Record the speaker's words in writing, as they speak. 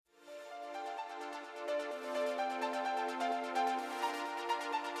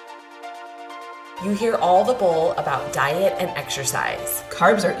You hear all the bull about diet and exercise.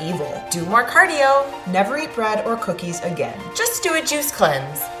 Carbs are evil. Do more cardio. Never eat bread or cookies again. Just do a juice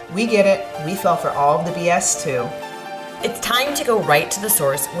cleanse. We get it. We fell for all of the BS too. It's time to go right to the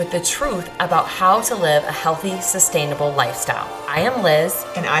source with the truth about how to live a healthy, sustainable lifestyle. I am Liz.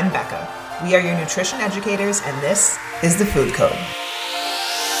 And I'm Becca. We are your nutrition educators, and this is The Food Code.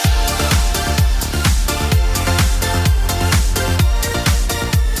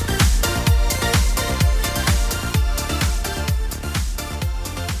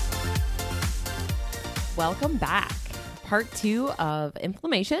 Welcome back. Part 2 of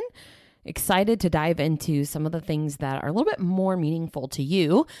inflammation. Excited to dive into some of the things that are a little bit more meaningful to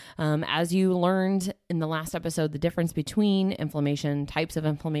you. As you learned in the last episode, the difference between inflammation, types of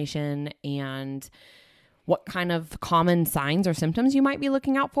inflammation, and what kind of common signs or symptoms you might be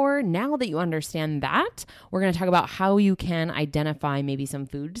looking out for. Now that you understand that, we're going to talk about how you can identify maybe some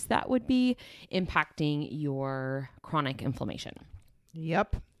foods that would be impacting your chronic inflammation.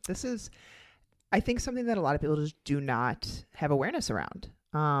 Yep. This is, I think, something that a lot of people just do not have awareness around.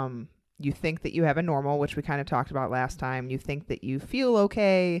 You think that you have a normal, which we kind of talked about last time. You think that you feel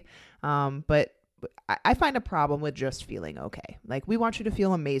okay, but I find a problem with just feeling okay. Like, we want you to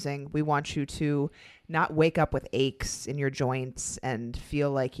feel amazing. We want you to not wake up with aches in your joints and feel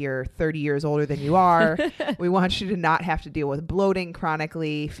like you're 30 years older than you are. We want you to not have to deal with bloating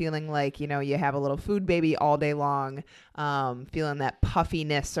chronically, feeling like, you have a little food baby all day long, feeling that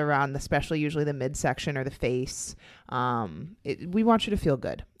puffiness around, especially usually the midsection or the face. We want you to feel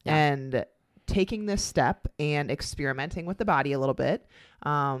good. Yeah. And taking this step and experimenting with the body a little bit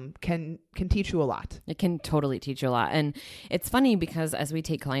can teach you a lot. It can totally teach you a lot. And it's funny because as we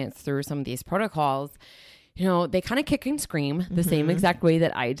take clients through some of these protocols, they kind of kick and scream the same exact way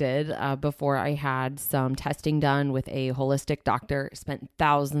that I did before I had some testing done with a holistic doctor, spent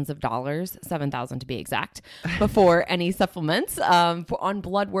thousands of dollars, $7,000 to be exact, before any supplements on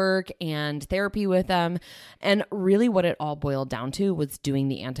blood work and therapy with them. And really what it all boiled down to was doing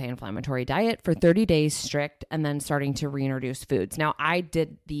the anti-inflammatory diet for 30 days strict and then starting to reintroduce foods. Now, I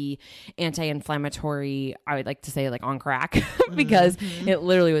did the anti-inflammatory, I would like to say like on crack, because it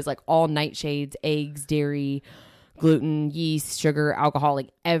literally was like all nightshades, eggs, dairy, gluten, yeast, sugar, alcohol,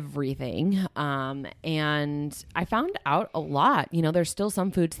 like everything. And I found out a lot. There's still some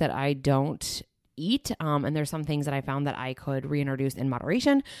foods that I don't eat. And there's some things that I found that I could reintroduce in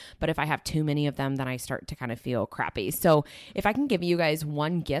moderation. But if I have too many of them, then I start to kind of feel crappy. So if I can give you guys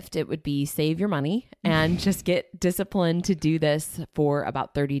one gift, it would be save your money and just get disciplined to do this for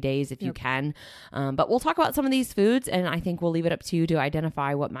about 30 days if you can. But we'll talk about some of these foods, and I think we'll leave it up to you to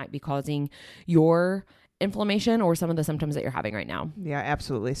identify what might be causing your inflammation or some of the symptoms that you're having right now. Yeah,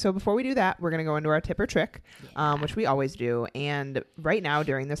 absolutely. So before we do that, we're going to go into our tip or trick, which we always do. And right now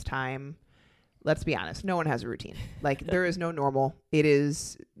during this time, let's be honest, no one has a routine. Like, there is no normal. It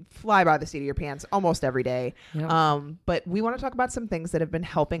is fly by the seat of your pants almost every day. Yep. But we want to talk about some things that have been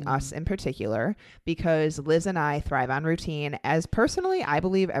helping us in particular, because Liz and I thrive on routine, as personally, I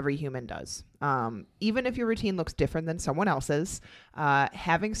believe every human does. Even if your routine looks different than someone else's,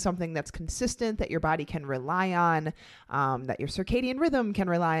 having something that's consistent, that your body can rely on, that your circadian rhythm can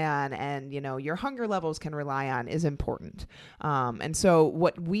rely on, and, your hunger levels can rely on is important. And so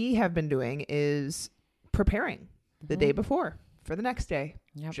what we have been doing is preparing the day before for the next day.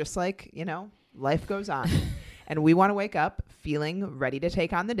 Yep. Just like, life goes on. And we want to wake up feeling ready to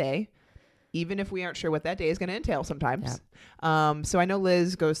take on the day, even if we aren't sure what that day is going to entail sometimes. Yep. So I know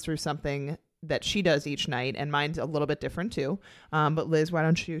Liz goes through something that she does each night, and mine's a little bit different too. But Liz, why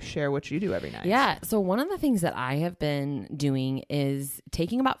don't you share what you do every night? Yeah. So one of the things that I have been doing is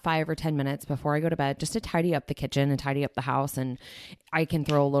taking about 5 or 10 minutes before I go to bed just to tidy up the kitchen and tidy up the house. And I can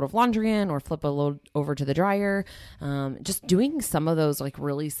throw a load of laundry in or flip a load over to the dryer. Just doing some of those like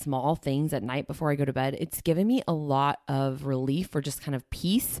really small things at night before I go to bed. It's given me a lot of relief, or just kind of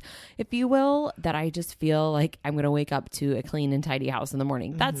peace, if you will, that I just feel like I'm going to wake up to a clean and tidy house in the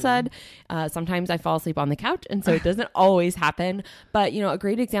morning. That said, sometimes I fall asleep on the couch, and so it doesn't always happen. But, a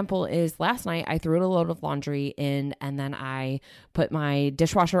great example is last night I threw a load of laundry in, and then I put my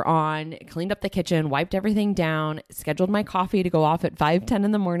dishwasher on, cleaned up the kitchen, wiped everything down, scheduled my coffee to go off at 5:10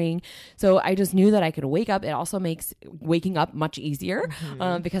 in the morning. So I just knew that I could wake up. It also makes waking up much easier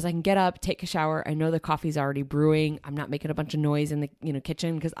because I can get up, take a shower. I know the coffee's already brewing. I'm not making a bunch of noise in the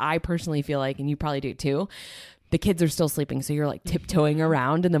kitchen, because I personally feel like, and you probably do too, the kids are still sleeping. So you're like tiptoeing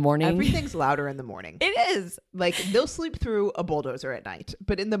around in the morning. Everything's louder in the morning. It is. Like, they'll sleep through a bulldozer at night,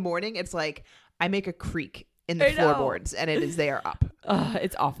 but in the morning it's like I make a creak in the floorboards, and they are up.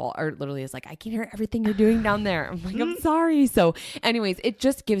 It's awful. Art literally is like, I can hear everything you're doing down there. I'm like, I'm sorry. So anyways, it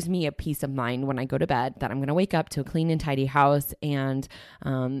just gives me a peace of mind when I go to bed that I'm going to wake up to a clean and tidy house. And,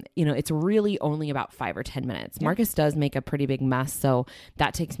 it's really only about 5 or 10 minutes. Yeah. Marcus does make a pretty big mess. So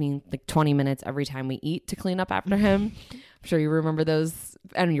that takes me like 20 minutes every time we eat to clean up after him. I'm sure you remember those.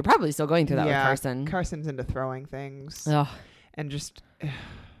 And you're probably still going through that with Carson. Carson's into throwing things. Ugh. And just...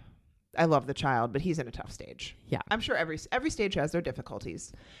 I love the child, but he's in a tough stage. Yeah. I'm sure every stage has their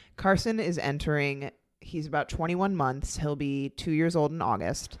difficulties. Carson is he's about 21 months. He'll be 2 years old in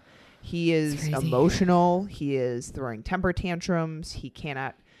August. He is emotional. He is throwing temper tantrums. He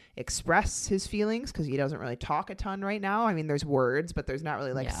cannot express his feelings because he doesn't really talk a ton right now. I mean, there's words, but there's not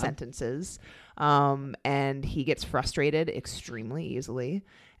really sentences. And he gets frustrated extremely easily.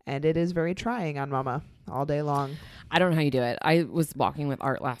 And it is very trying on Mama all day long. I don't know how you do it. I was walking with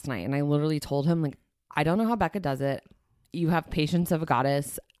Art last night and I literally told him, like, I don't know how Becca does it. You have patience of a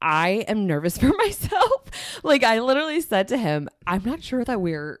goddess. I am nervous for myself. Like, I literally said to him, I'm not sure that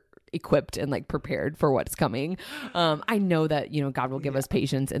we're equipped and like prepared for what's coming. I know that, God will give us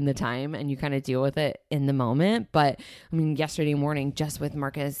patience in the time and you kind of deal with it in the moment. But I mean, yesterday morning, just with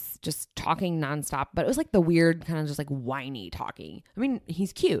Marcus, just talking nonstop, but it was like the weird kind of just like whiny talking. I mean,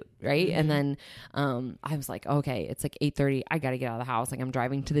 he's cute, right? Mm-hmm. And then I was like, okay, it's like 8:30. I got to get out of the house. Like I'm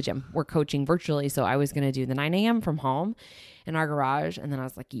driving to the gym. We're coaching virtually. So I was going to do the 9 a.m. from home in our garage. And then I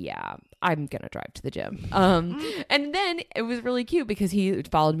was like, yeah, I'm going to drive to the gym. And then it was really cute because he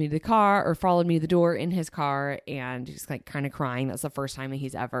followed me to the car or followed me to the door in his car and just like kind of crying. That's the first time that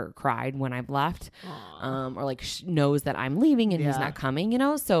he's ever cried when I've left, or like knows that I'm leaving and he's not coming,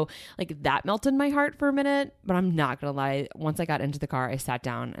 So like that melted my heart for a minute, but I'm not going to lie. Once I got into the car, I sat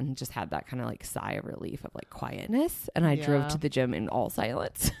down and just had that kind of like sigh of relief of like quietness. And I drove to the gym in all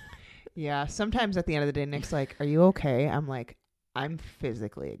silence. Yeah. Sometimes at the end of the day, Nick's like, are you okay? I'm like, I'm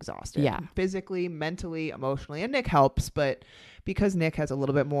physically exhausted. Yeah. Physically, mentally, emotionally. And Nick helps, but because Nick has a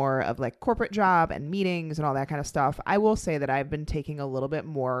little bit more of like corporate job and meetings and all that kind of stuff, I will say that I've been taking a little bit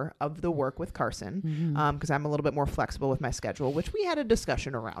more of the work with Carson because I'm a little bit more flexible with my schedule, which we had a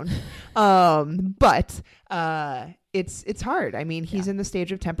discussion around. But it's hard. I mean, he's in the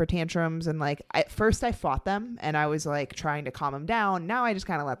stage of temper tantrums and like at first I fought them and I was like trying to calm him down. Now I just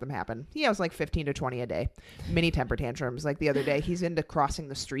kind of let them happen. He has like 15 to 20 a day, mini temper tantrums. Like the other day, he's into crossing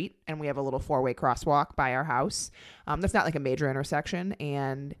the street and we have a little 4-way crosswalk by our house. That's not like a major intersection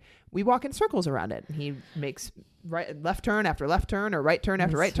and we walk in circles around it. And he makes left turn after left turn or right turn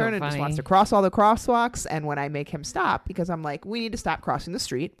after right turn and just wants to cross all the crosswalks. And when I make him stop, because I'm like, we need to stop crossing the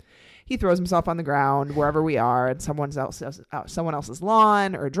street, he throws himself on the ground wherever we are and someone else's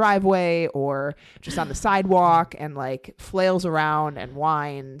lawn or driveway or just on the sidewalk and like flails around and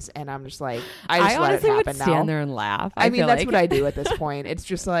whines. And I'm just like, I let it happen now. I honestly would stand there and laugh. I mean, that's what I do at this point. It's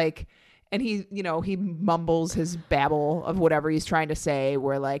just like, and he mumbles his babble of whatever he's trying to say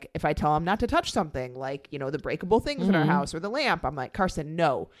where like, if I tell him not to touch something like, the breakable things in our house or the lamp, I'm like, Carson,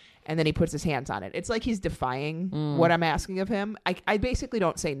 no. And then he puts his hands on it. It's like he's defying what I'm asking of him. I basically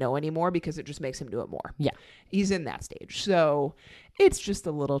don't say no anymore because it just makes him do it more. Yeah. He's in that stage. So it's just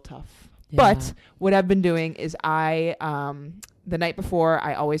a little tough. Yeah. But what I've been doing is the night before,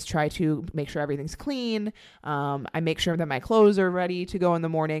 I always try to make sure everything's clean. I make sure that my clothes are ready to go in the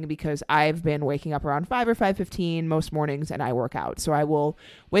morning because I've been waking up around 5 or 5:15 most mornings and I work out. So I will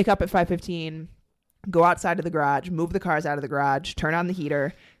wake up at 5:15, go outside of the garage, move the cars out of the garage, turn on the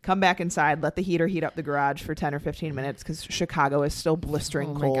heater, come back inside, let the heater heat up the garage for 10 or 15 minutes because Chicago is still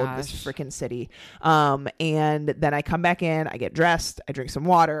blistering cold, this freaking city. And then I come back in, I get dressed, I drink some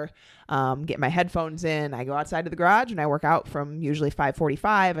water, get my headphones in, I go outside to the garage and I work out from usually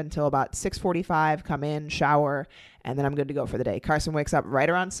 5:45 until about 6:45, come in, shower, and then I'm good to go for the day. Carson wakes up right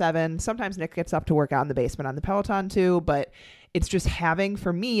around 7. Sometimes Nick gets up to work out in the basement on the Peloton too, but it's just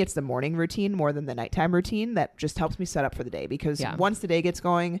for me, it's the morning routine more than the nighttime routine that just helps me set up for the day because once the day gets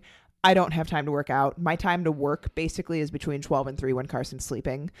going, I don't have time to work out. My time to work basically is between 12 and 3 when Carson's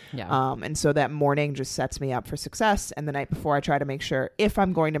sleeping. Yeah. And so that morning just sets me up for success. And the night before I try to make sure if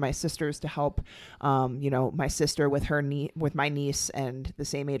I'm going to my sister's to help, my sister with with my niece and the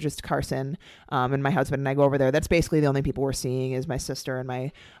same age as Carson, and my husband and I go over there. That's basically the only people we're seeing is my sister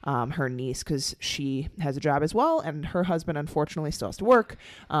and her niece because she has a job as well. And her husband, unfortunately, still has to work.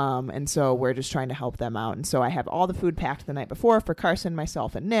 And so we're just trying to help them out. And so I have all the food packed the night before for Carson,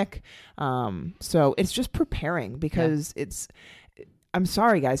 myself, and Nick. So it's just preparing because I'm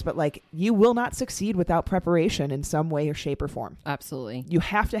sorry, guys, but like you will not succeed without preparation in some way or shape or form. Absolutely. You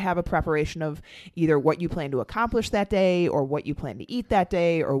have to have a preparation of either what you plan to accomplish that day or what you plan to eat that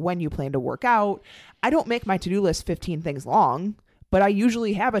day or when you plan to work out. I don't make my to-do list 15 things long, but I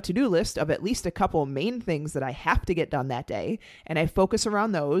usually have a to-do list of at least a couple main things that I have to get done that day. And I focus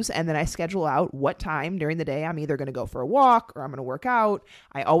around those. And then I schedule out what time during the day I'm either going to go for a walk or I'm going to work out.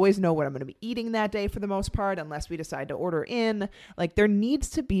 I always know what I'm going to be eating that day for the most part, unless we decide to order in. Like there needs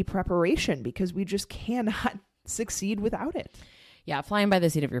to be preparation because we just cannot succeed without it. Yeah. Flying by the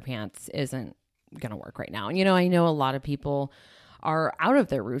seat of your pants isn't going to work right now. And, you know, I know a lot of people are out of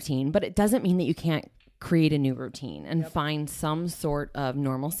their routine, but it doesn't mean that you can't create a new routine and find some sort of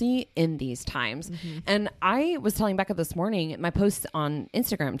normalcy in these times. And I was telling Becca this morning, my post on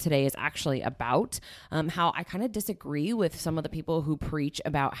Instagram today is actually about how I kind of disagree with some of the people who preach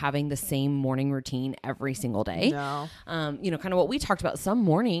about having the same morning routine every single day. No. You know, kind of what we talked about. Some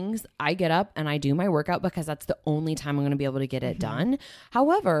mornings I get up and I do my workout because that's the only time I'm going to be able to get it done.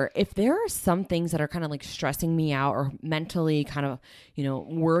 However, if there are some things that are kind of like stressing me out or mentally kind of, you know,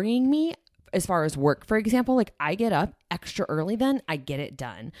 worrying me, as far as work, for example, like I get up extra early, then I get it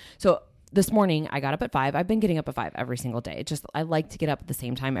done. So this morning I got up at 5. I've been getting up at 5 every single day. I like to get up at the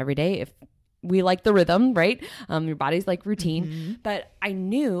same time every day. If we like the rhythm, right? Your body's like routine. But I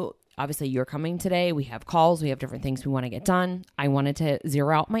knew, obviously you're coming today. We have calls. We have different things we want to get done. I wanted to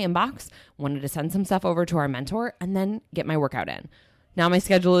zero out my inbox, wanted to send some stuff over to our mentor and then get my workout in. Now my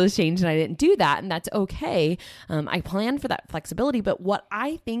schedule has changed and I didn't do that, and that's okay. I planned for that flexibility. But what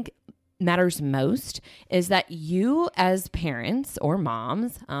I think matters most is that you as parents or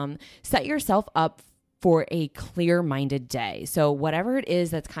moms set yourself up for a clear-minded day. So whatever it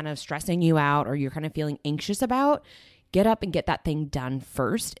is that's kind of stressing you out or you're kind of feeling anxious about, get up and get that thing done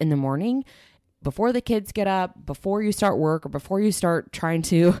first in the morning before the kids get up, before you start work or before you start trying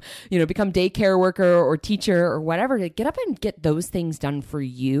to, you know, become daycare worker or teacher or whatever, to get up and get those things done for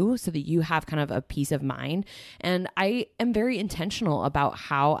you so that you have kind of a peace of mind. And I am very intentional about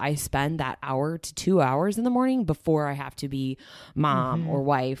how I spend that hour to 2 hours in the morning before I have to be mom or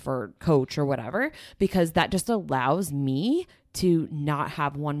wife or coach or whatever, because that just allows me to not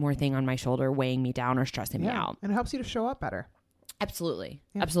have one more thing on my shoulder weighing me down or stressing me out. And it helps you to show up better. Absolutely.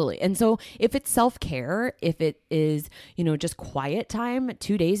 Yeah. Absolutely. And so if it's self-care, if it is, you know, just quiet time,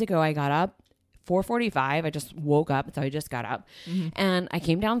 2 days ago, I got up 4:45. I just woke up. So I just got up and I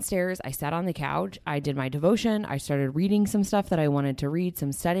came downstairs. I sat on the couch. I did my devotion. I started reading some stuff that I wanted to read,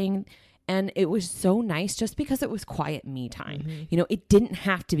 some studying. And it was so nice just because it was quiet me time. You know, it didn't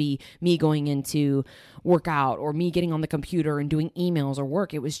have to be me going into workout or me getting on the computer and doing emails or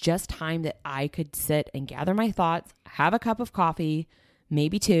work. It was just time that I could sit and gather my thoughts, have a cup of coffee,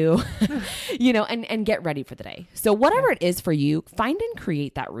 maybe 2, you know, and get ready for the day. So whatever it is for you, find and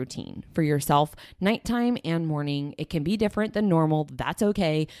create that routine for yourself, nighttime and morning. It can be different than normal. That's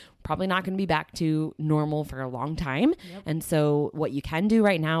okay. Probably not going to be back to normal for a long time. And so what you can do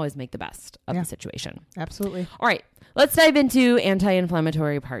right now is make the best of the situation. Absolutely. All right, let's dive into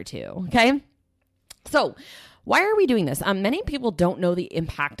anti-inflammatory part 2. Okay. So why are we doing this? Many people don't know the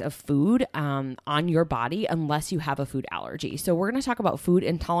impact of food on your body unless you have a food allergy. So we're going to talk about food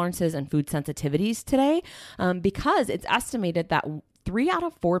intolerances and food sensitivities today because it's estimated that 3 out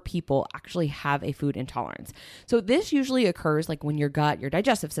of 4 people actually have a food intolerance. So this usually occurs like when your gut, your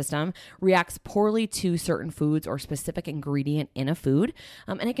digestive system, reacts poorly to certain foods or specific ingredient in a food.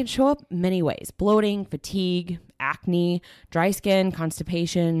 And it can show up many ways: bloating, fatigue, acne, dry skin,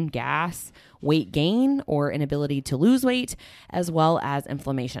 constipation, gas, weight gain or inability to lose weight, as well as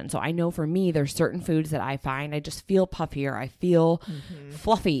inflammation. So I know for me, there's certain foods that I find I just feel puffier. I feel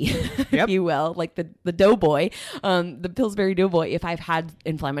fluffy, if you will, like the Doughboy, the Pillsbury Doughboy, if I've had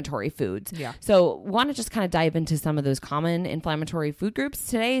inflammatory foods. Yeah. So want to just kind of dive into some of those common inflammatory food groups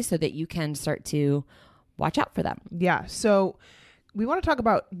today so that you can start to watch out for them. Yeah. So we want to talk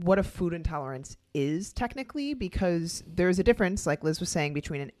about what a food intolerance is technically, because there's a difference, like Liz was saying,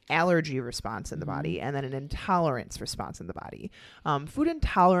 between an allergy response in the body and then an intolerance response in the body. Food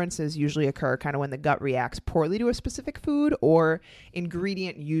intolerances usually occur kind of when the gut reacts poorly to a specific food or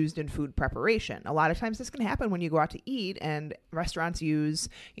ingredient used in food preparation. A lot of times this can happen when you go out to eat and restaurants use,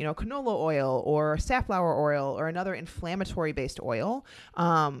 you know, canola oil or safflower oil or another inflammatory based oil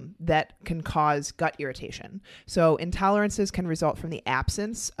that can cause gut irritation. So intolerances can result from the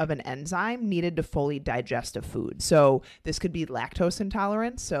absence of an enzyme needed to fully digest a food. So this could be lactose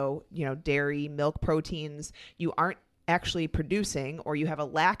intolerance. So, you know, dairy, milk proteins, you aren't actually producing, or you have a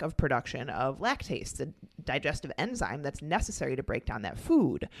lack of production of lactase, the digestive enzyme that's necessary to break down that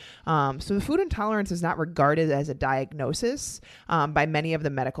food. So the food intolerance is not regarded as a diagnosis by many of the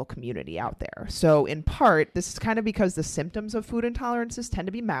medical community out there. So in part, this is kind of because the symptoms of food intolerances tend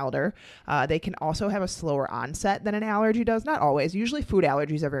to be milder. They can also have a slower onset than an allergy does. Not always. Usually food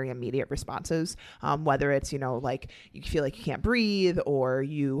allergies are very immediate responses, whether it's, like you feel like you can't breathe or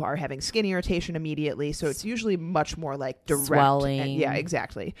you are having skin irritation immediately. So it's usually much more like direct. Swelling. Yeah,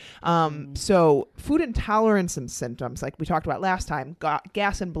 exactly. So food intolerance and symptoms, like we talked about last time,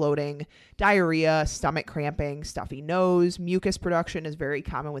 gas and bloating, diarrhea, stomach cramping, stuffy nose, mucus production is very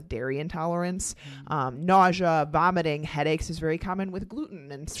common with dairy intolerance. Nausea, vomiting, headaches is very common with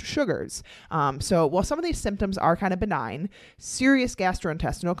gluten and sugars. So while some of these symptoms are kind of benign, serious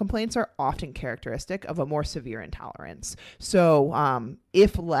gastrointestinal complaints are often characteristic of a more severe intolerance. So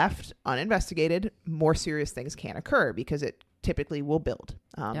if left uninvestigated, more serious things can occur because it typically will build.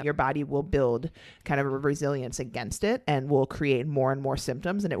 Your body will build kind of a resilience against it and will create more and more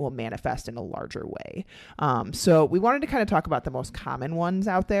symptoms, and it will manifest in a larger way. So we wanted to kind of talk about the most common ones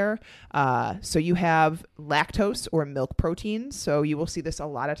out there. So you have lactose or milk proteins. So you will see this a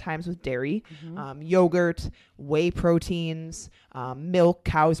lot of times with dairy, yogurt, whey proteins, milk,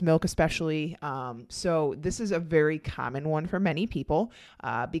 cow's milk especially. So this is a very common one for many people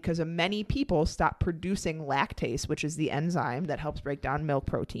because many people stop producing lactase, which is the enzyme that helps break down milk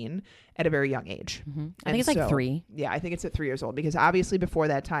protein, at a very young age. I think it's like 3. Yeah, I think it's at 3 years old because obviously before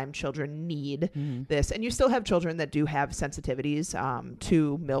that time, children need this. And you still have children that do have sensitivities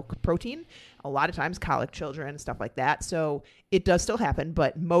to milk protein. A lot of times colic children, stuff like that. So it does still happen,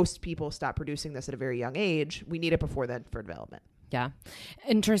 but most people stop producing this at a very young age. We need it before then for development. Yeah.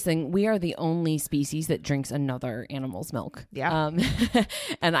 Interesting. We are the only species that drinks another animal's milk. Yeah.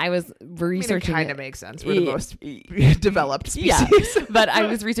 And I was researching. It kind of makes sense. We're the most developed species. Yeah. But I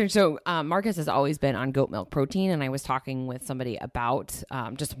was researching. So Marcus has always been on goat milk protein. And I was talking with somebody about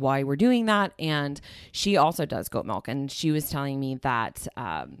just why we're doing that. And she also does goat milk. And she was telling me that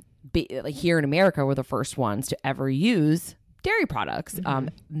like here in America, we're the first ones to ever use dairy products.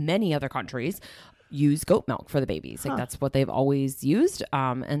 Many other countries use goat milk for the babies. Like that's what they've always used.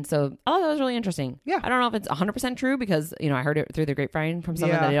 And so, that was really interesting. Yeah. I don't know if it's 100% true because, I heard it through the grapevine from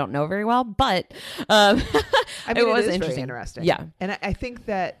someone that I don't know very well, but I mean, it was interesting. Yeah. And I think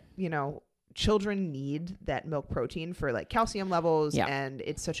that, children need that milk protein for like calcium levels and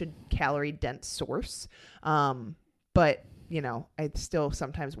it's such a calorie dense source. But I still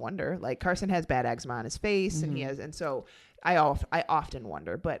sometimes wonder, like Carson has bad eczema on his face and so I often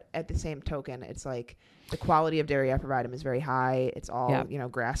wonder, but at the same token, it's like the quality of dairy I provide him is very high. It's all,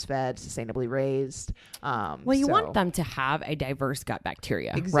 grass fed, sustainably raised. Well, you want them to have a diverse gut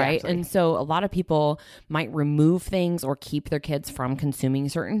bacteria, exactly. right? And so a lot of people might remove things or keep their kids from consuming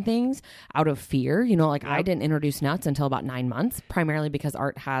certain things out of fear. I didn't introduce nuts until about 9 months, primarily because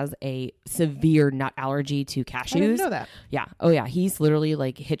Art has a severe nut allergy to cashews. I didn't know that. Yeah. Oh yeah. He's literally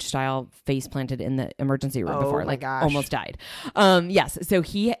like Hitch style face planted in the emergency room before, like almost died. Yes. So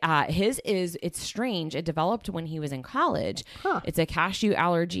it's strange. It developed when he was in college. It's a cashew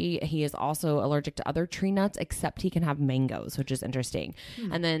allergy. He is also allergic to other tree nuts, except he can have mangoes, which is interesting.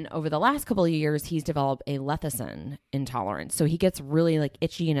 And then over the last couple of years, he's developed a lecithin intolerance. So he gets really like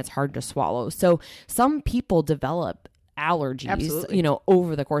itchy and it's hard to swallow. So some people develop allergies,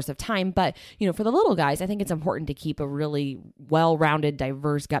 over the course of time. But, for the little guys, I think it's important to keep a really well-rounded,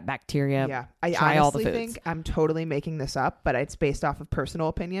 diverse gut bacteria. Yeah. I honestly think I'm totally making this up, but it's based off of personal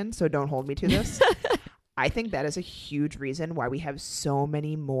opinion. So don't hold me to this. I think that is a huge reason why we have so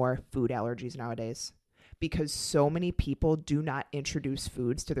many more food allergies nowadays. Because so many people do not introduce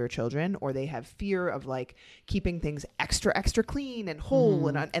foods to their children, or they have fear of like keeping things extra, extra clean and whole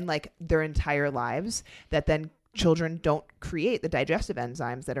and like their entire lives, that then children don't create the digestive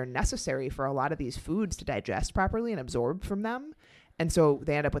enzymes that are necessary for a lot of these foods to digest properly and absorb from them. And so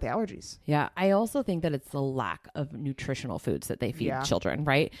they end up with allergies. Yeah. I also think that it's the lack of nutritional foods that they feed children,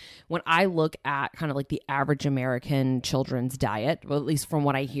 right? When I look at kind of like the average American children's diet, well, at least from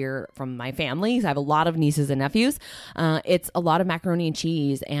what I hear from my families, I have a lot of nieces and nephews. It's a lot of macaroni and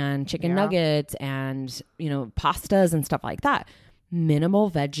cheese and chicken nuggets and, pastas and stuff like that. Minimal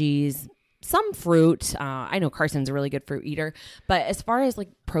veggies, some fruit. I know Carson's a really good fruit eater, but as far as like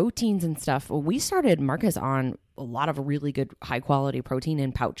proteins and stuff, we started Marcus on a lot of really good high quality protein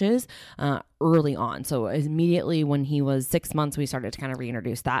in pouches early on. So immediately when he was 6 months, we started to kind of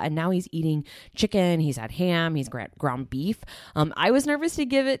reintroduce that. And now he's eating chicken. He's had ham. He's ground beef. I was nervous to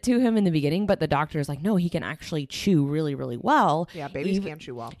give it to him in the beginning, but the doctor's like, no, he can actually chew really, really well. Yeah. Babies can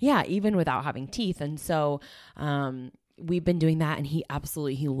chew well. Yeah. Even without having teeth. And so, we've been doing that and he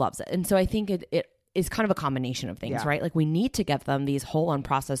loves it. And so I think it is kind of a combination of things, right? Like we need to give them these whole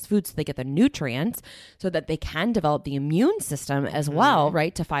unprocessed foods so they get the nutrients so that they can develop the immune system as well,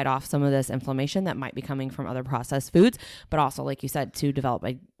 right? To fight off some of this inflammation that might be coming from other processed foods, but also, like you said, to develop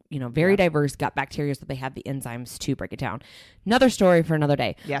a very diverse gut bacteria so they have the enzymes to break it down. Another story for another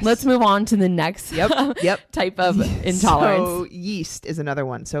day. Yes. Let's move on to the next type of intolerance. So yeast is another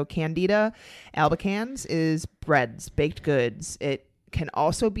one. So Candida albicans is breads, baked goods. It can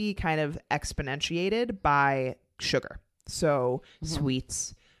also be kind of exponentiated by sugar. So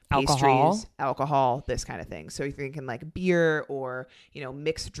sweets, pastries, alcohol, this kind of thing. So you're thinking like beer or,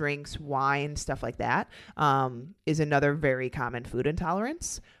 mixed drinks, wine, stuff like that, is another very common food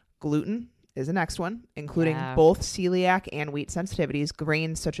intolerance. Gluten is the next one, including both celiac and wheat sensitivities,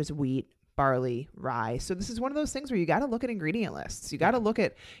 grains such as wheat, barley, rye. So this is one of those things where you got to look at ingredient lists. You got to look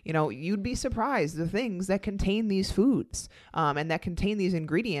at, you'd be surprised the things that contain these foods and that contain these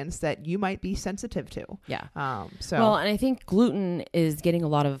ingredients that you might be sensitive to. Yeah. Well, and I think gluten is getting a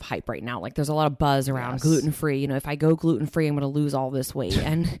lot of hype right now. Like there's a lot of buzz around gluten-free. If I go gluten-free, I'm going to lose all this weight.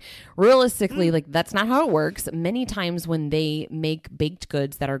 And realistically, like that's not how it works. Many times when they make baked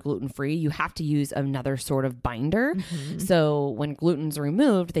goods that are gluten-free, you have to use another sort of binder. So when gluten's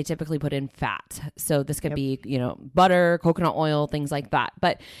removed, they typically put in fat. So this could be, butter, coconut oil, things like that.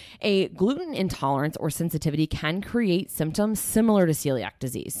 But a gluten intolerance or sensitivity can create symptoms similar to celiac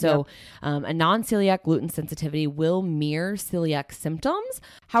disease. So a non-celiac gluten sensitivity will mirror celiac symptoms.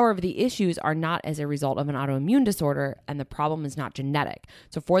 However, the issues are not as a result of an autoimmune disorder, and the problem is not genetic.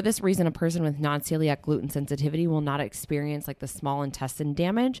 So for this reason, a person with non-celiac gluten sensitivity will not experience like the small intestine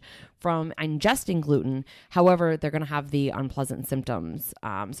damage from ingesting gluten. However, they're going to have the unpleasant symptoms.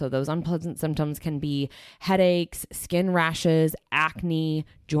 So those unpleasant symptoms can be headaches, skin rashes, acne,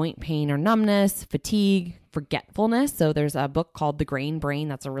 joint pain or numbness, fatigue, forgetfulness. So there's a book called The Grain Brain.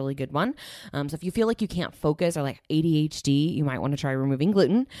 That's a really good one. So if you feel like you can't focus or like ADHD, you might want to try removing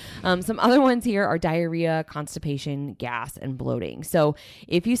gluten. Some other ones here are diarrhea, constipation, gas, and bloating. So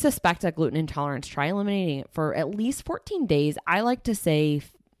if you suspect a gluten intolerance, try eliminating it for at least 14 days. I like to say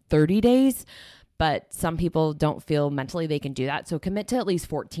 30 days. But some people don't feel mentally they can do that. So commit to at least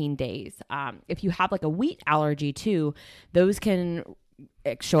 14 days. If you have like a wheat allergy too, those can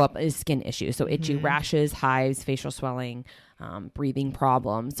show up as skin issues. So itchy rashes, hives, facial swelling, breathing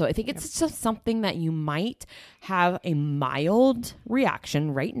problems. So I think it's just something that you might have a mild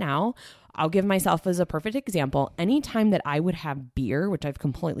reaction right now. I'll give myself as a perfect example. Anytime that I would have beer, which I've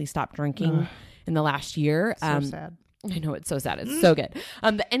completely stopped drinking in the last year. So sad. I know, it's so sad. It's so good.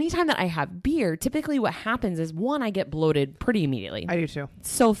 But anytime that I have beer, typically what happens is one, I get bloated pretty immediately. I do too.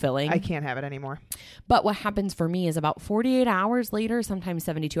 It's so filling. I can't have it anymore. But what happens for me is about 48 hours later, sometimes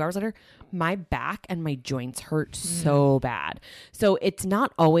 72 hours later, my back and my joints hurt so bad. So it's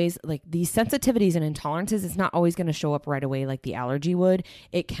not always like these sensitivities and intolerances. It's not always going to show up right away like the allergy would.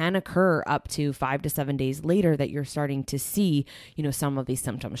 It can occur up to 5 to 7 days later that you're starting to see, some of these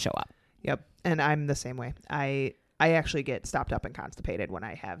symptoms show up. Yep. And I'm the same way. I actually get stopped up and constipated when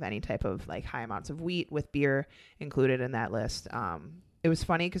I have any type of like high amounts of wheat with beer included in that list. It was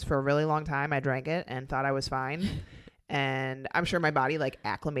funny because for a really long time I drank it and thought I was fine. And I'm sure my body like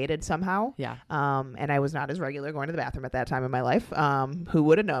acclimated somehow. Yeah. And I was not as regular going to the bathroom at that time in my life. Who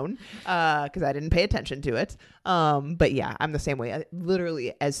would have known? Because I didn't pay attention to it. But yeah, I'm the same way.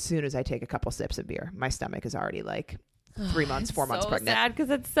 Literally, as soon as I take a couple sips of beer, my stomach is already like 3 months, 4 months pregnant. Sad because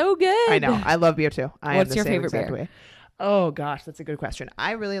it's so good. I know. I love beer too. What's your favorite beer? Way. Oh gosh, that's a good question.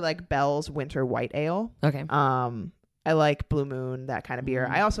 I really like Bell's Winter White Ale. Okay. I like Blue Moon, that kind of beer.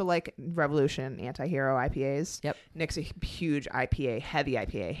 I also like Revolution Anti-Hero IPAs. Yep. Nick's a huge IPA, heavy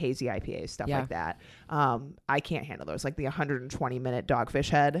IPA, hazy IPA, stuff like that. I can't handle those. Like the 120-minute Dogfish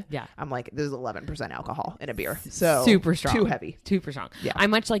Head. Yeah. I'm like, there's 11% alcohol in a beer. So super strong. Too heavy. Super strong. Yeah.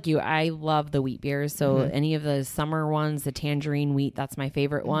 I'm much like you. I love the wheat beers. So any of the summer ones, the tangerine wheat, that's my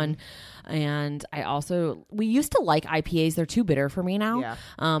favorite one. And we used to like IPAs. They're too bitter for me now. Yeah.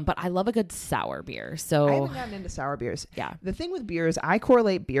 But I love a good sour beer. So I haven't gotten into sour beers. Yeah. The thing with beer is I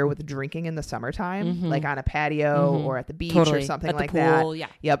correlate beer with drinking in the summertime, like on a patio or at the beach or something at like the pool, that. Yeah.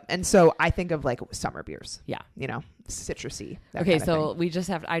 Yep. And so I think of like summer beers. Yeah. Citrusy. Okay, so I just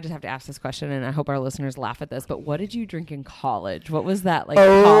have to ask this question, and I hope our listeners laugh at this, but what did you drink in college? What was that like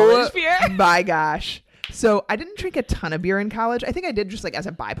college beer? My gosh. So I didn't drink a ton of beer in college. I think I did just like as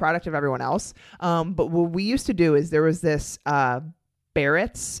a byproduct of everyone else. But what we used to do is there was this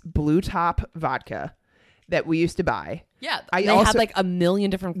Barrett's Blue Top vodka that we used to buy. Yeah, they had like a million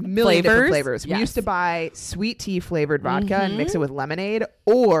different flavors. Yes. We used to buy sweet tea flavored vodka and mix it with lemonade,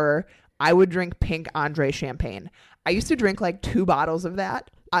 or I would drink pink Andre champagne. I used to drink like 2 bottles of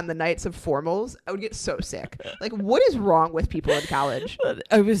that on the nights of formals. I would get so sick. Like, what is wrong with people in college?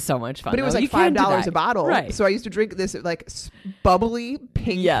 It was so much fun. But it was though. like You can't $5 deny. a bottle. Right. So I used to drink this like bubbly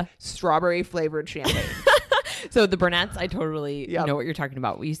pink Yeah. strawberry flavored champagne. So the Burnett's, I totally Yep. know what you're talking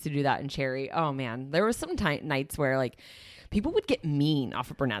about. We used to do that in Cherry. Oh man, there was some nights where like people would get mean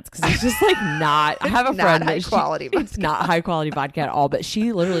off of Burnett's because it's just like not. I have a Not friend high that quality vodka. it's not high quality vodka at all. But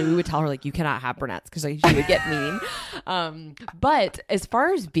she literally, we would tell her like, you cannot have Burnett's because like, she would get mean. But as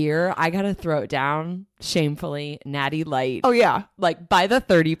far as beer, I gotta throw it down shamefully. Natty Light. Oh yeah. Like by the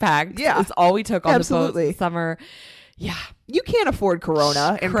 30 pack. Yeah. It's all we took on the Absolutely. boat in summer. Yeah. You can't afford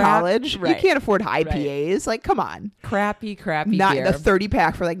Corona in Crap. college. Right. You can't afford IPAs. Like, come on. Crappy Not beer. the 30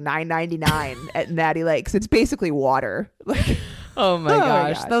 pack for like $9.99 at Natty Lakes. It's basically water. Like, Oh my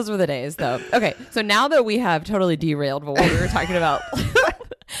gosh. God. Those were the days though. Okay. So now that we have totally derailed what we were talking about,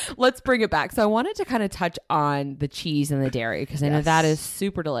 let's bring it back. So I wanted to kind of touch on the cheese and the dairy because I know Yes. that is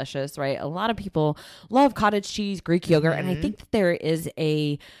super delicious, right? A lot of people love cottage cheese, Greek yogurt, and I think that there is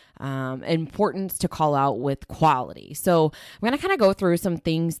a importance to call out with quality. So I'm going to kind of go through some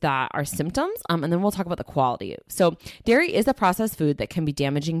things that are symptoms, and then we'll talk about the quality. So dairy is a processed food that can be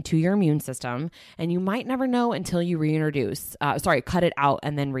damaging to your immune system, and you might never know until you cut it out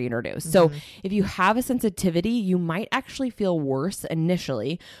and then reintroduce. So if you have a sensitivity, you might actually feel worse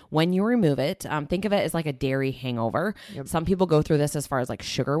initially when you remove it. Think of it as like a dairy hangover. Some people go through this as far as like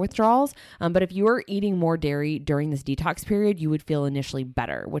sugar withdrawals, but if you are eating more dairy during this detox period, you would feel initially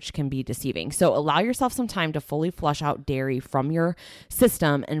better, which can be deceiving. So allow yourself some time to fully flush out dairy from your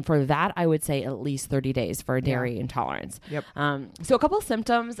system. And for that, I would say at least 30 days for a dairy intolerance. Yep. So a couple of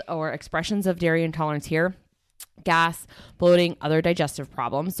symptoms or expressions of dairy intolerance here: gas, bloating, other digestive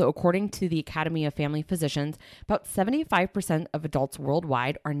problems. So according to the Academy of Family Physicians, about 75% of adults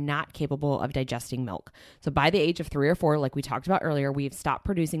worldwide are not capable of digesting milk. So by the age of 3 or 4, like we talked about earlier, we've stopped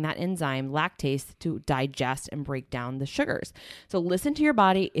producing that enzyme lactase to digest and break down the sugars. So listen to your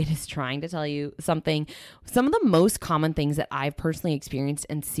body. It is trying to tell you something. Some of the most common things that I've personally experienced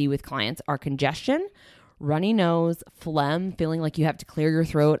and see with clients are congestion, runny nose, phlegm, feeling like you have to clear your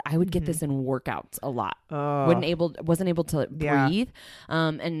throat. I would get this in workouts a lot. Wasn't able to breathe,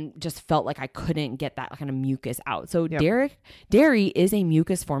 and just felt like I couldn't get that kind of mucus out. So dairy is a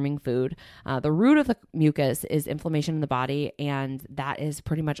mucus forming food. The root of the mucus is inflammation in the body, and that is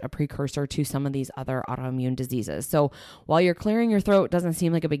pretty much a precursor to some of these other autoimmune diseases. So while you're clearing your throat doesn't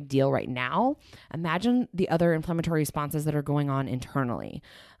seem like a big deal right now, imagine the other inflammatory responses that are going on internally.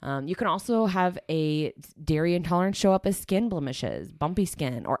 You can also have a dairy intolerance show up as skin blemishes, bumpy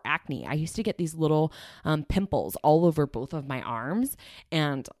skin, or acne. I used to get these little pimples all over both of my arms,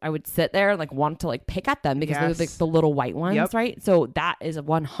 and I would sit there and like want to like pick at them because they're like the little white ones, right? So that is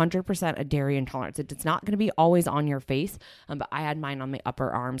 100% a dairy intolerance. It's not going to be always on your face, but I had mine on my upper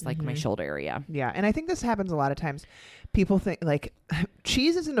arms, like my shoulder area. Yeah. And I think this happens a lot of times. People think like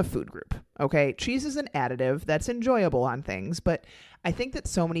cheese isn't a food group. Okay. Cheese is an additive that's enjoyable on things, but I think that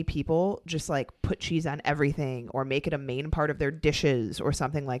so many people just like put cheese on everything or make it a main part of their dishes or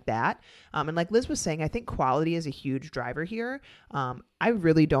something like that. And like Liz was saying, I think quality is a huge driver here. I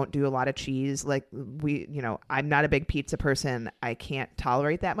really don't do a lot of cheese. Like I'm not a big pizza person. I can't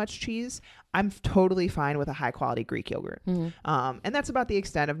tolerate that much cheese. I'm totally fine with a high quality Greek yogurt. And that's about the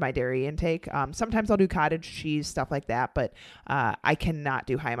extent of my dairy intake. Sometimes I'll do cottage cheese, stuff like that, but I cannot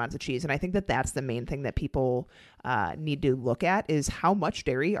do high amounts of cheese. And I think that that's the main thing that people need to look at is how much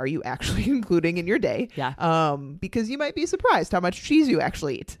dairy are you actually including in your day? Yeah. Because you might be surprised how much cheese you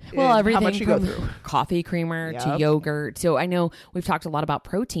actually eat. Well, and everything how much you from go through. coffee creamer to Yep. yogurt. So I know we've talked a lot about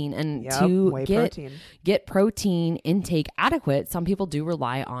protein, and Yep, to whey get protein. get protein intake adequate, some people do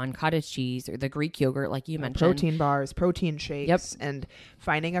rely on cottage cheese or the Greek yogurt, like you mentioned. Protein bars, protein shakes, and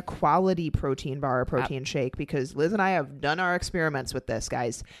finding a quality protein bar or protein shake, because Liz and I have done our experiments with this,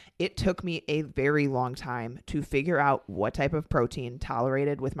 guys. It took me a very long time to figure out what type of protein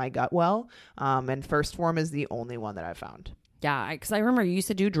tolerated with my gut well. And First Form is the only one that I've found. Yeah, because I remember you used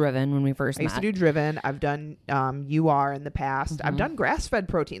to do Driven when we first I met. used to do Driven. I've done UR in the past. I've done grass-fed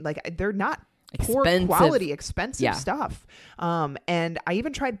protein. Like, they're not poor quality, expensive stuff. And I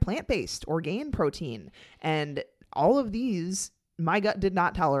even tried plant-based Orgain protein, and all of these my gut did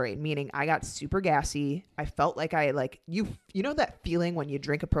not tolerate, meaning I got super gassy. I felt like you know that feeling when you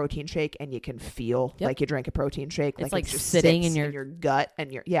drink a protein shake and you can feel like you drank a protein shake. It's like like it just sitting sits in your gut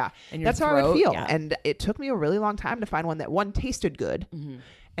and that's how I throat, would feel. yeah. And it took me a really long time to find one that, one, tasted good,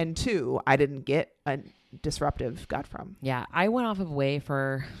 and two, I didn't get a disruptive gut from. Yeah, I went off of whey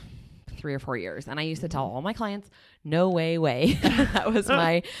for 3 or 4 years. And I used to tell all my clients, no way. That was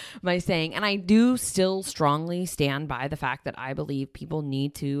my saying. And I do still strongly stand by the fact that I believe people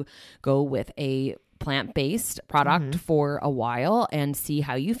need to go with a plant-based product for a while and see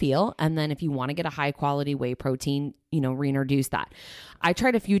how you feel. And then if you want to get a high quality whey protein, reintroduce that. I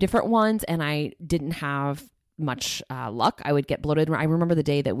tried a few different ones and I didn't have much luck. I would get bloated. I remember the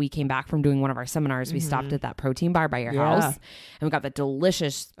day that we came back from doing one of our seminars, we stopped at that protein bar by your house and we got the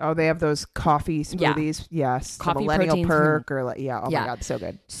delicious. Oh, they have those coffee smoothies. Yeah. Yes. Coffee the Millennial protein Perk or oh my God, so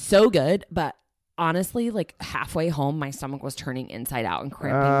good. So good. But honestly, like halfway home, my stomach was turning inside out and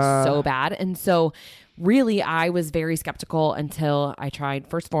cramping so bad. And so really, I was very skeptical until I tried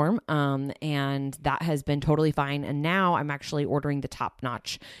First Form. And that has been totally fine. And now I'm actually ordering the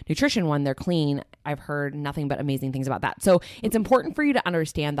top-notch nutrition one. They're clean. I've heard nothing but amazing things about that. So it's important for you to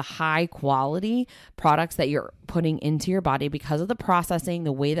understand the high quality products that you're putting into your body because of the processing,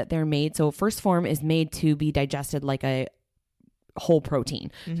 the way that they're made. So First Form is made to be digested like a whole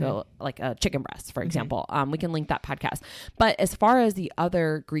protein. So like a chicken breast, for example. We can link that podcast. But as far as the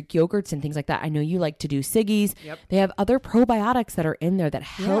other Greek yogurts and things like that, I know you like to do Siggi's. Yep. They have other probiotics that are in there that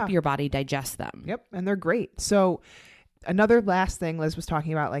help your body digest them. Yep. And they're great. So another last thing Liz was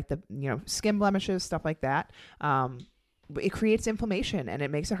talking about, like the, skin blemishes, stuff like that. It creates inflammation and it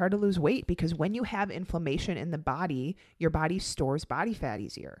makes it hard to lose weight because when you have inflammation in the body, your body stores body fat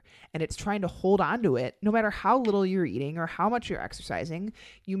easier and it's trying to hold on to it. No matter how little you're eating or how much you're exercising,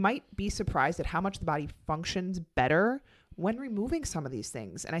 you might be surprised at how much the body functions better when removing some of these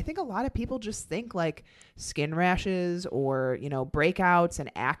things. And I think a lot of people just think like skin rashes or, breakouts and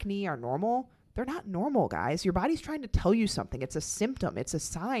acne are normal. They're not normal, guys. Your body's trying to tell you something. It's a symptom. It's a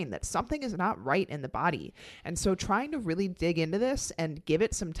sign that something is not right in the body. And so trying to really dig into this and give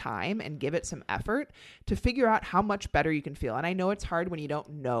it some time and give it some effort to figure out how much better you can feel. And I know it's hard when you don't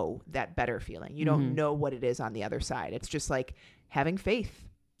know that better feeling. You don't know what it is on the other side. It's just like having faith.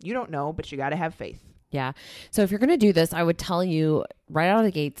 You don't know, but you got to have faith. Yeah. So if you're going to do this, I would tell you right out of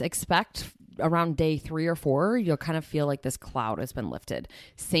the gates, expect around day 3 or 4, you'll kind of feel like this cloud has been lifted.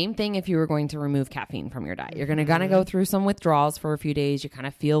 Same thing if you were going to remove caffeine from your diet. You're going to kind of go through some withdrawals for a few days. You kind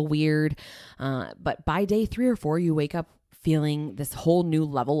of feel weird. But by day 3 or 4, you wake up feeling this whole new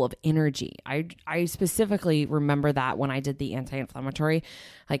level of energy. I specifically remember that when I did the anti-inflammatory,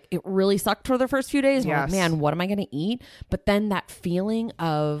 like it really sucked for the first few days. Yes. Like, man, what am I going to eat? But then that feeling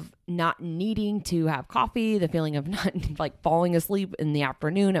of not needing to have coffee, the feeling of not like falling asleep in the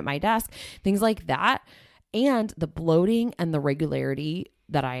afternoon at my desk, things like that. And the bloating and the regularity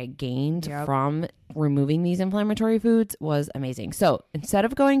that I gained from removing these inflammatory foods was amazing. So instead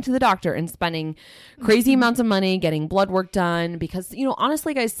of going to the doctor and spending crazy amounts of money getting blood work done, because,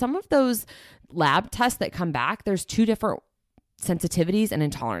 honestly, guys, some of those lab tests that come back, there's 2 different sensitivities and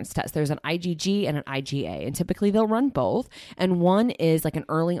intolerance tests. There's an IgG and an IgA, and typically they'll run both. And one is like an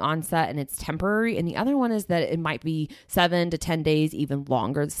early onset and it's temporary. And the other one is that it might be 7 to 10 days, even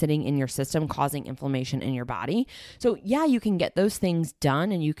longer, sitting in your system, causing inflammation in your body. So yeah, you can get those things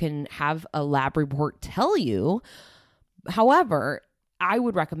done and you can have a lab report tell you. However, I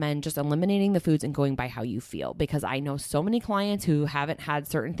would recommend just eliminating the foods and going by how you feel, because I know so many clients who haven't had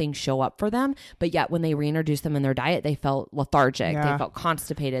certain things show up for them, but yet when they reintroduced them in their diet, they felt lethargic, they felt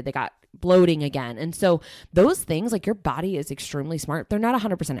constipated, they got bloating again. And so those things, like, your body is extremely smart. They're not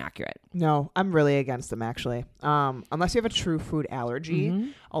 100% accurate. No, I'm really against them, actually. Unless you have a true food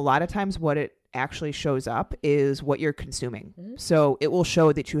allergy, a lot of times what it actually shows up is what you're consuming. So it will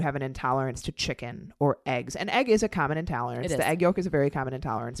show that you have an intolerance to chicken or eggs. And egg is a common intolerance. The egg yolk is a very common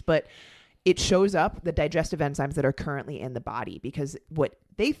intolerance, but it shows up the digestive enzymes that are currently in the body, because what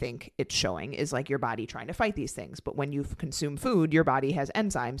they think it's showing is like your body trying to fight these things. But when you consume food, your body has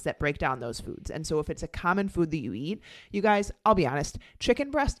enzymes that break down those foods. And so if it's a common food that you eat, you guys, I'll be honest,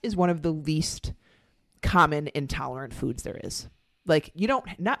 chicken breast is one of the least common intolerant foods there is. Like,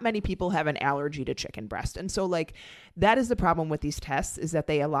 not many people have an allergy to chicken breast. And so like that is the problem with these tests, is that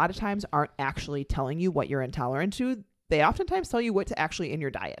they a lot of times aren't actually telling you what you're intolerant to. They oftentimes tell you what's actually in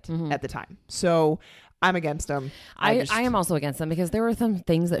your diet at the time. So I'm against them. I am also against them, because there were some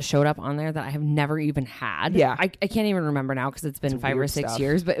things that showed up on there that I have never even had. Yeah. I can't even remember now, because it's been 5 or 6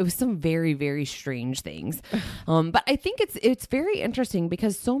 years, but it was some very, very strange things. But I think it's very interesting,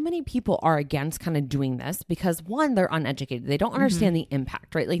 because so many people are against kind of doing this because, one, they're uneducated. They don't understand the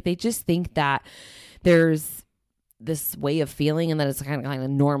impact, right? Like, they just think that there's this way of feeling and that it's kind of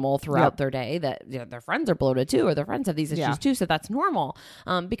normal throughout their day, that their friends are bloated too, or their friends have these issues too. So that's normal.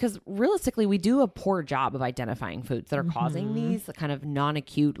 Because realistically, we do a poor job of identifying foods that are causing these kind of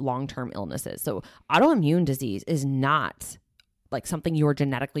non-acute long-term illnesses. So autoimmune disease is not like something you're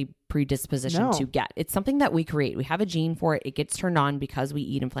genetically predisposition to get. It's something that we create. We have a gene for it. It gets turned on because we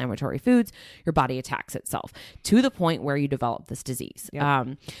eat inflammatory foods. Your body attacks itself to the point where you develop this disease.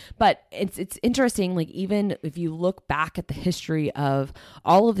 Yep. But it's interesting, like even if you look back at the history of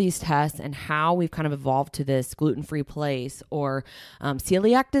all of these tests and how we've kind of evolved to this gluten-free place or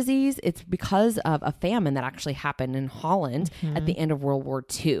celiac disease, it's because of a famine that actually happened in Holland at the end of World War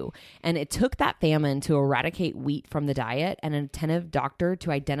II. And it took that famine to eradicate wheat from the diet and an attentive doctor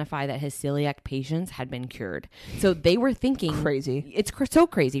to identify that his celiac patients had been cured. So they were thinking Crazy. It's so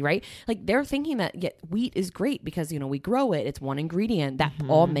crazy, right? Like they're thinking that wheat is great because, we grow it. It's one ingredient. That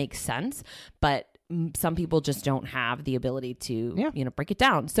all makes sense. But some people just don't have the ability to, break it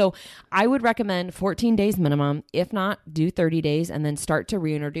down. So I would recommend 14 days minimum. If not, do 30 days and then start to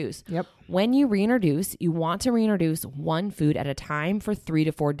reintroduce. Yep. When you reintroduce, you want to reintroduce one food at a time for 3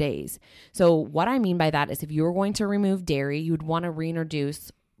 to 4 days. So what I mean by that is if you're going to remove dairy, you would want to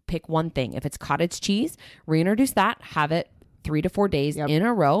reintroduce, pick one thing. If it's cottage cheese, reintroduce that, have it 3 to 4 days in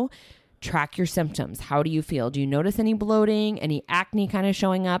a row. Track your symptoms. How do you feel? Do you notice any bloating, any acne kind of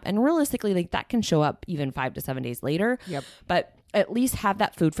showing up? And realistically, like that can show up even 5 to 7 days later. Yep. But at least have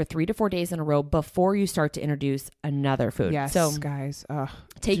that food for 3 to 4 days in a row before you start to introduce another food. Yes, so guys.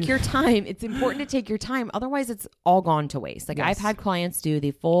 take your time. It's important to take your time. Otherwise, it's all gone to waste. Like I've had clients do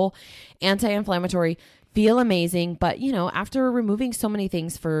the full anti-inflammatory, feel amazing. But, after removing so many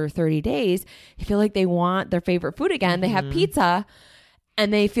things for 30 days, they feel like they want their favorite food again. They have pizza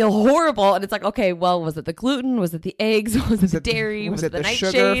and they feel horrible. And it's like, okay, well, was it the gluten? Was it the eggs? Was it the dairy? Was it the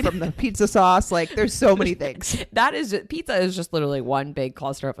nightshade? sugar from the pizza sauce? Like there's so many things. Pizza is just literally one big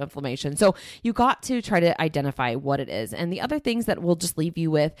cluster of inflammation. So you got to try to identify what it is. And the other things that we'll just leave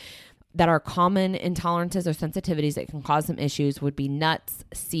you with that are common intolerances or sensitivities that can cause some issues would be nuts,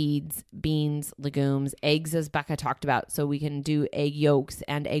 seeds, beans, legumes, eggs, as Becca talked about. So we can do egg yolks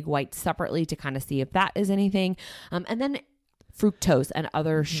and egg whites separately to kind of see if that is anything. And then fructose and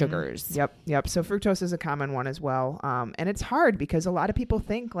other sugars. Yep. So fructose is a common one as well. And it's hard because a lot of people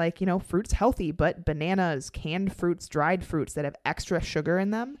think like, fruit's healthy, but bananas, canned fruits, dried fruits that have extra sugar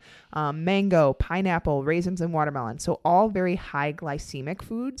in them, mango, pineapple, raisins, and watermelon. So all very high glycemic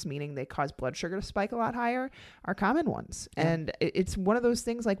foods, meaning they cause blood sugar to spike a lot higher, are common ones. And it's one of those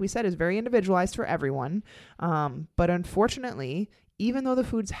things, like we said, is very individualized for everyone. But unfortunately, even though the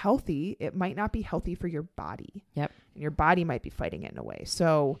food's healthy, it might not be healthy for your body. Yep. And your body might be fighting it in a way.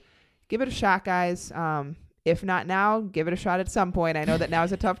 So give it a shot, guys. If not now, give it a shot at some point. I know that now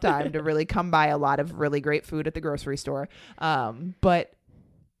is a tough time to really come by a lot of really great food at the grocery store. But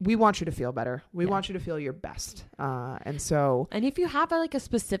we want you to feel better. We want you to feel your best. And if you have a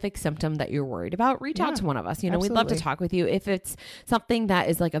specific symptom that you're worried about, reach out to one of us. We'd love to talk with you. If it's something that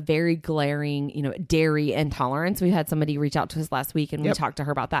is like a very glaring, dairy intolerance, we had somebody reach out to us last week and we talked to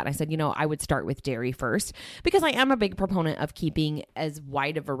her about that. And I said, I would start with dairy first because I am a big proponent of keeping as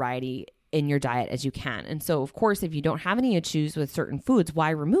wide a variety in your diet as you can. And so of course, if you don't have any issues with certain foods,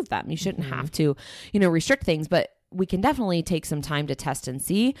 why remove them? You shouldn't have to, restrict things, but we can definitely take some time to test and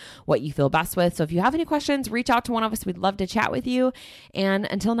see what you feel best with. So if you have any questions, reach out to one of us. We'd love to chat with you. And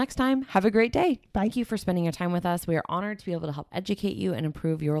until next time, have a great day. Thank you for spending your time with us. We are honored to be able to help educate you and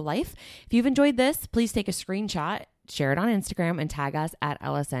improve your life. If you've enjoyed this, please take a screenshot, share it on Instagram, and tag us at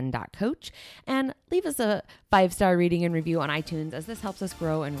lsn.coach. And leave us a 5-star rating and review on iTunes, as this helps us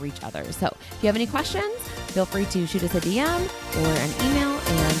grow and reach others. So if you have any questions, feel free to shoot us a DM or an email,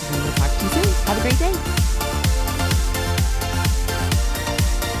 and we will talk to you soon. Have a great day.